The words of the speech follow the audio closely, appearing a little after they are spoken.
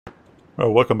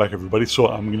Welcome back everybody. So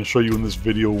I'm going to show you in this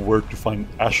video where to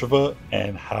find Ashava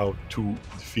and how to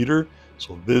defeat her.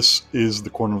 So this is the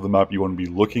corner of the map you want to be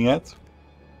looking at,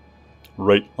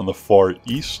 right on the far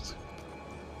east.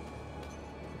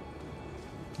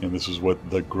 And this is what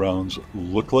the grounds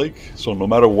look like. So no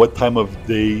matter what time of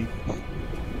day,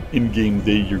 in-game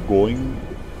day you're going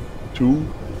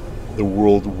to, the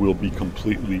world will be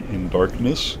completely in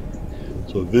darkness.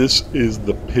 So this is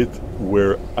the pit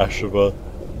where Ashava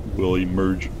will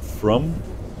emerge from.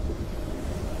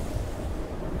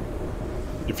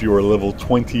 If you are level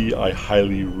 20, I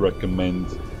highly recommend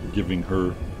giving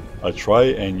her a try,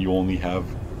 and you only have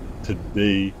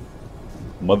today,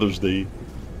 Mother's Day,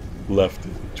 left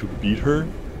to beat her.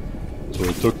 So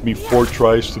it took me 4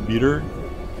 tries to beat her.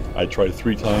 I tried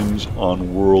 3 times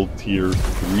on World Tier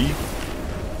 3.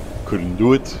 Couldn't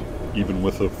do it, even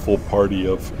with a full party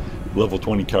of level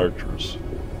 20 characters.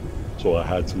 So I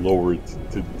had to lower it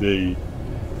today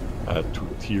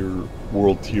to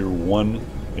World Tier 1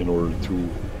 in order to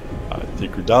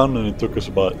take her down, and it took us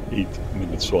about 8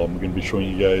 minutes. So I'm going to be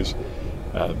showing you guys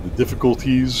the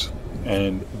difficulties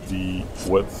and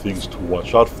what things to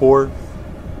watch out for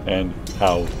and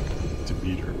how to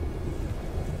beat her.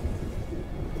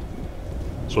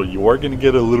 So you are going to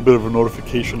get a little bit of a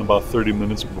notification about 30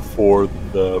 minutes before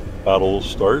the battle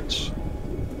starts.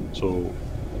 So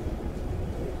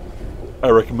I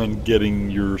recommend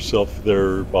getting yourself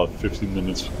there about 15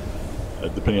 minutes,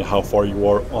 depending on how far you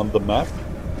are on the map.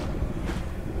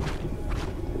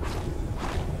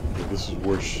 Okay, this is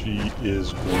where she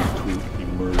is going to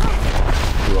emerge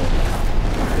from.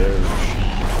 There she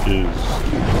is.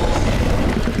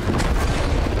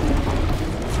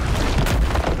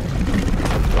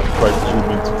 I tried to zoom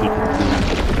in to take a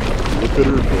good look at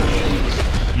her, but she's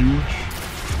huge.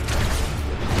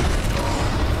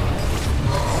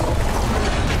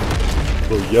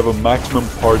 So you have a maximum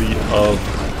party of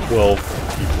 12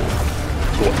 people.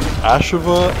 So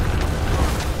Ashava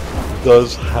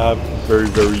does have very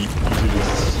easy to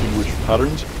distinguish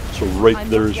patterns. So right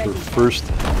there is her first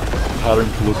pattern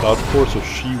to look out for. So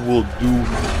she will do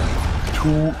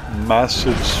 2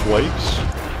 massive swipes.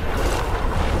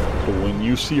 So when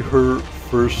you see her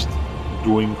first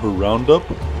doing her roundup,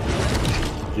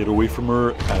 get away from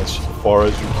her as far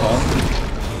as you can,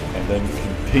 and then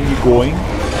continue going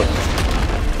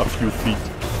a few feet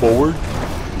forward,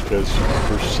 because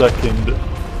her second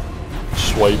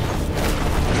swipe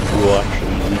will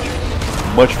actually reach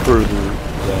much further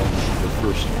than the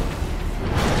first one.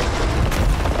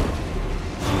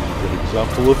 Here's a good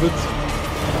example of it.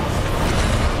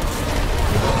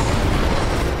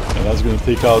 And that's going to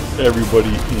take out everybody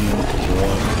in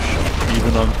one shot.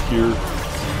 Even on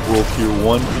World Tier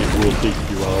 1, it will take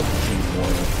you out in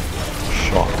one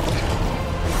shot.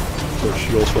 So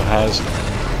she also has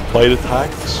bite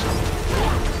attacks,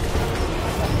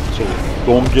 so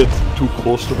don't get too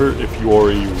close to her. If you are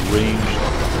a ranged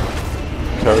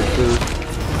character,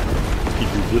 keep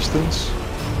your distance.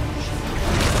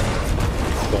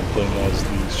 So I'm playing as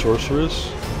the Sorceress.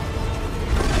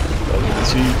 As you can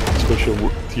see, especially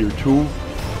at Tier 2,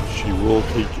 she will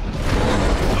take the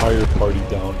entire party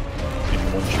down in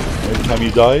one shot. Every time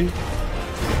you die,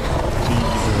 see,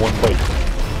 even one bite.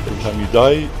 Every time you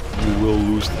die, you will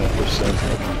lose 10% of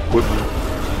your equipment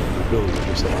and ability,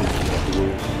 just like in Diablo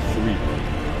 3.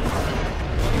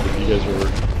 If you guys are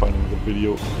finding the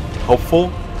video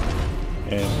helpful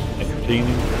and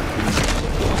entertaining, please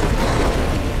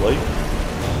like,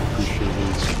 appreciate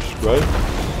it, subscribe.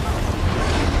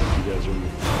 If you guys are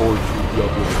looking forward to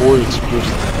Diablo 4, it's just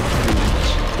 2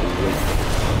 weeks away.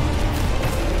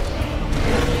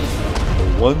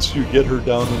 Once you get her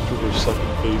down into her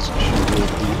second phase, she will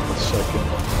do a second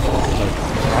attack.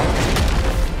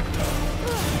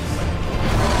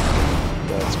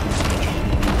 That's going to be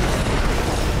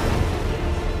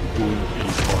doing a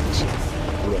toxic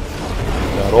breath.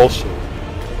 That also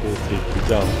will take you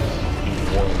down in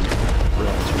one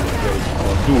round. So what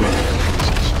I'm doing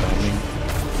is spamming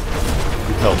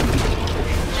your health potions.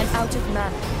 I'm out of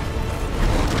mana.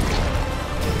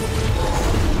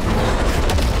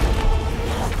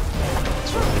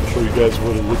 Show you guys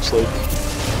what it looks like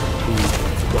to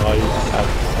die at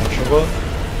Ashava,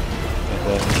 and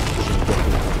then we're going to get to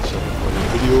the second part of the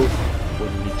video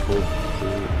when we go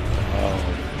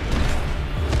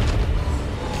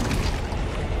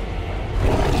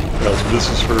so this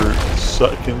is her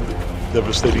second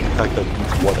devastating attack that you need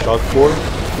to watch out for.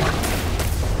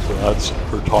 So that's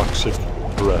her toxic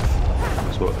breath.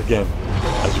 So again,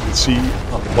 as you can see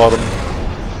on the bottom,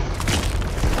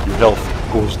 your health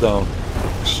goes down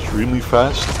extremely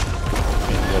fast,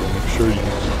 and you gotta make sure you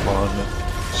keep on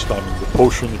spamming the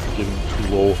potion if you're getting too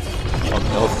low on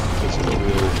health, because it will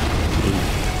take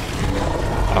you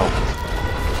out.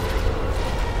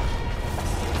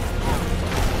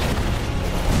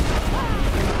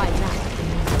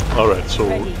 Alright, so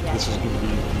this is going to be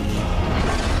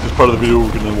this part of the video.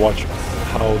 We're going to watch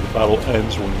how the battle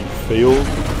ends when you fail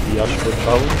the Ashava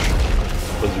challenge.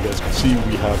 As you guys can see,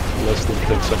 we have less than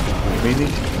 10 seconds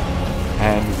remaining,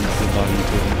 and we did not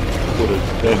even put a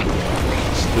dent.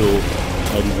 Still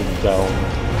not even down to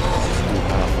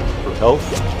half her health.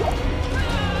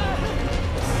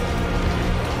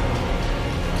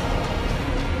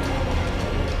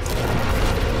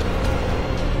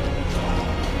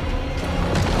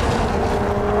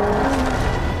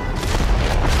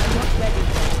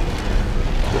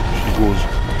 Goes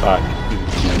back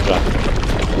into that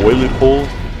toilet hole,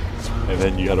 and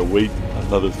then you gotta wait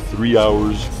another 3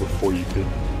 hours before you can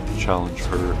challenge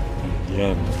her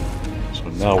again. So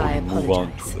now we're gonna move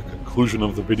on to the conclusion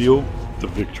of the video, the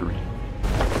victory.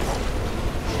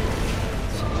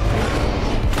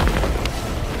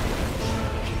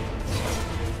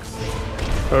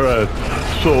 Alright,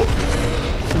 so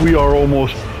we are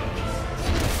almost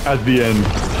at the end.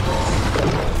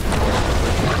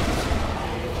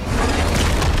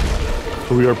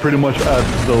 So we are pretty much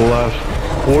at the last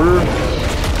quarter.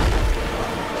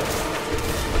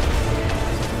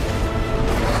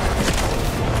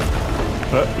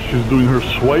 She's doing her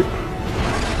swipe.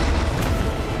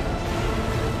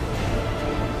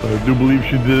 I do believe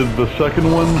she did the second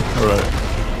one. Alright.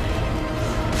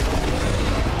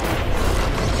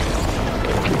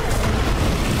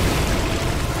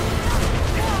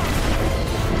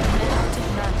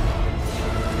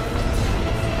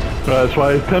 So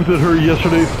I attempted her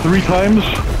yesterday 3 times.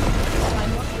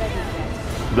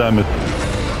 Damn it.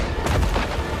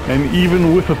 And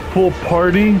even with a full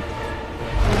party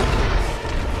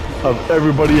of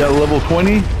everybody at level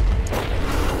 20,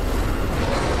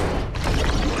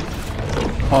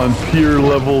 on tier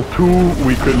level 2,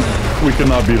 we could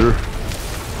not beat her.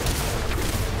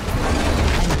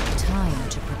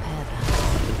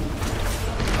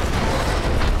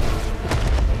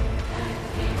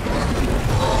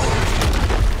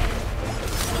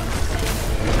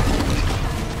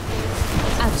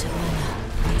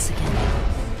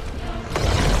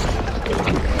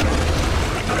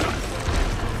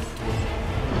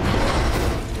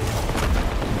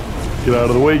 Get out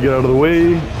of the way, get out of the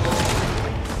way.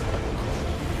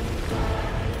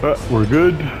 We're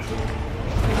good.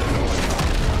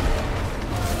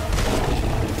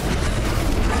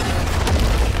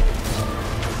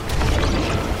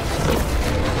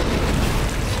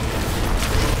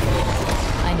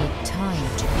 I need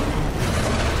time to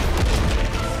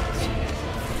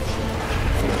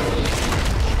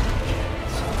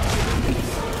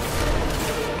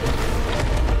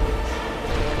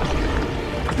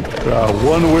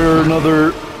one way or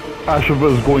another,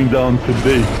 Ashava is going down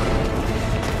today.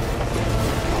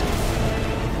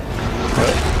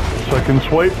 Second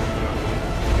swipe.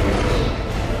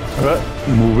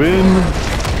 Move in.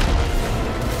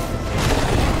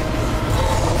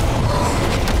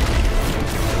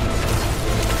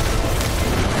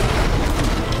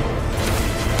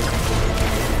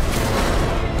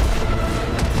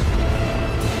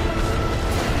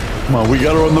 Come on, we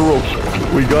got her on the ropes.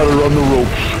 We got her on the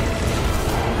ropes.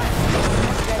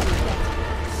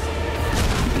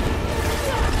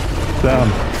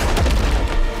 Damn.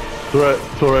 It's alright,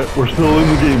 it's alright. We're still in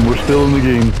the game. We're still in the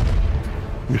game.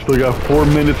 We still got 4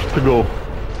 minutes to go.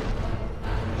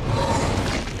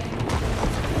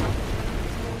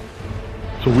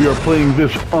 So we are playing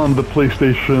this on the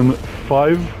PlayStation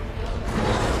 5.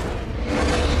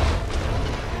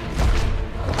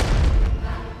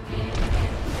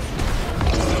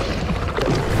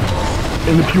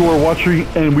 And if you are watching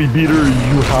and we beat her,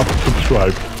 you have to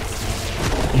subscribe.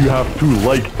 You have to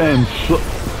like and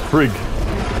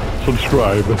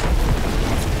subscribe.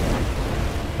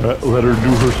 Let her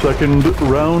do her second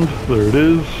round. There it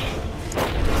is.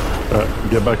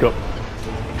 Get back up.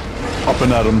 Up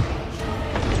and at him.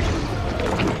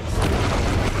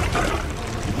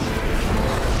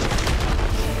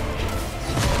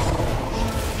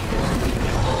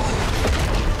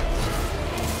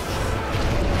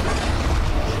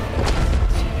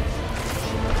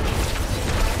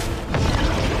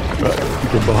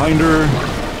 Get behind her.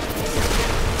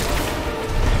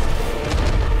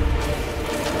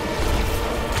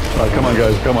 Alright, come on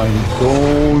guys, come on.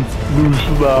 Don't lose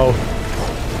now.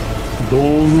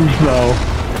 Don't lose now.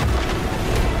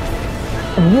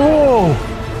 Whoa!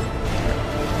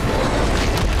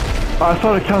 I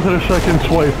thought I counted her second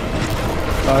swipe.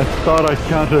 I thought I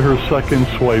counted her second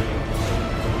swipe.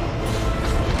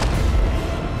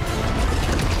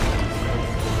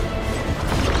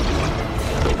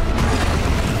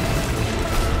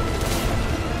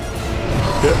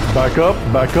 Back up,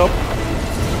 back up.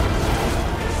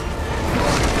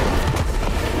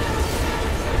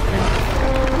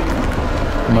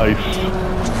 Nice.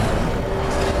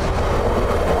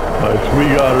 Nice. We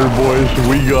got her, boys.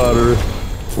 We got her.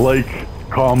 Like,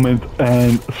 comment,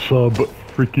 and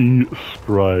freaking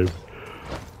subscribe.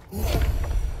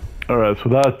 Alright, so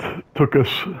that took us...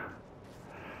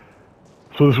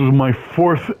 So this was my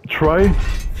 4th try.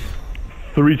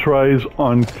 3 tries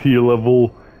on tier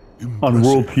level, on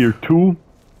world tier 2.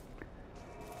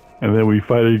 And then we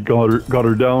finally got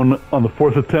her down on the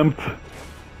 4th attempt.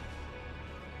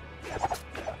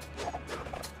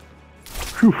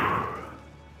 Whew.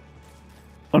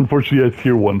 Unfortunately at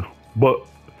tier 1, but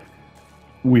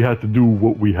we had to do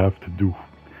what we have to do.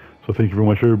 So thank you very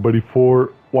much everybody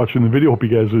for watching the video. Hope you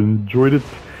guys enjoyed it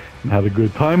and had a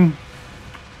good time.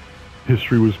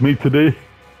 History was made today.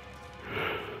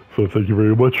 So thank you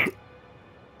very much.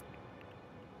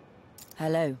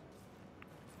 Hello.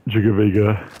 Jigga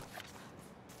Vega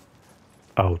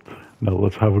out. Now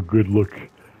let's have a good look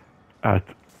at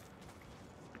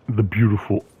the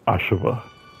beautiful Ashava.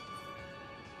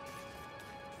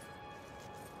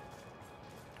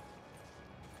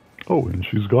 Oh, and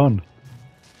she's gone.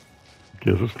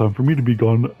 Guess it's time for me to be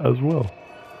gone as well.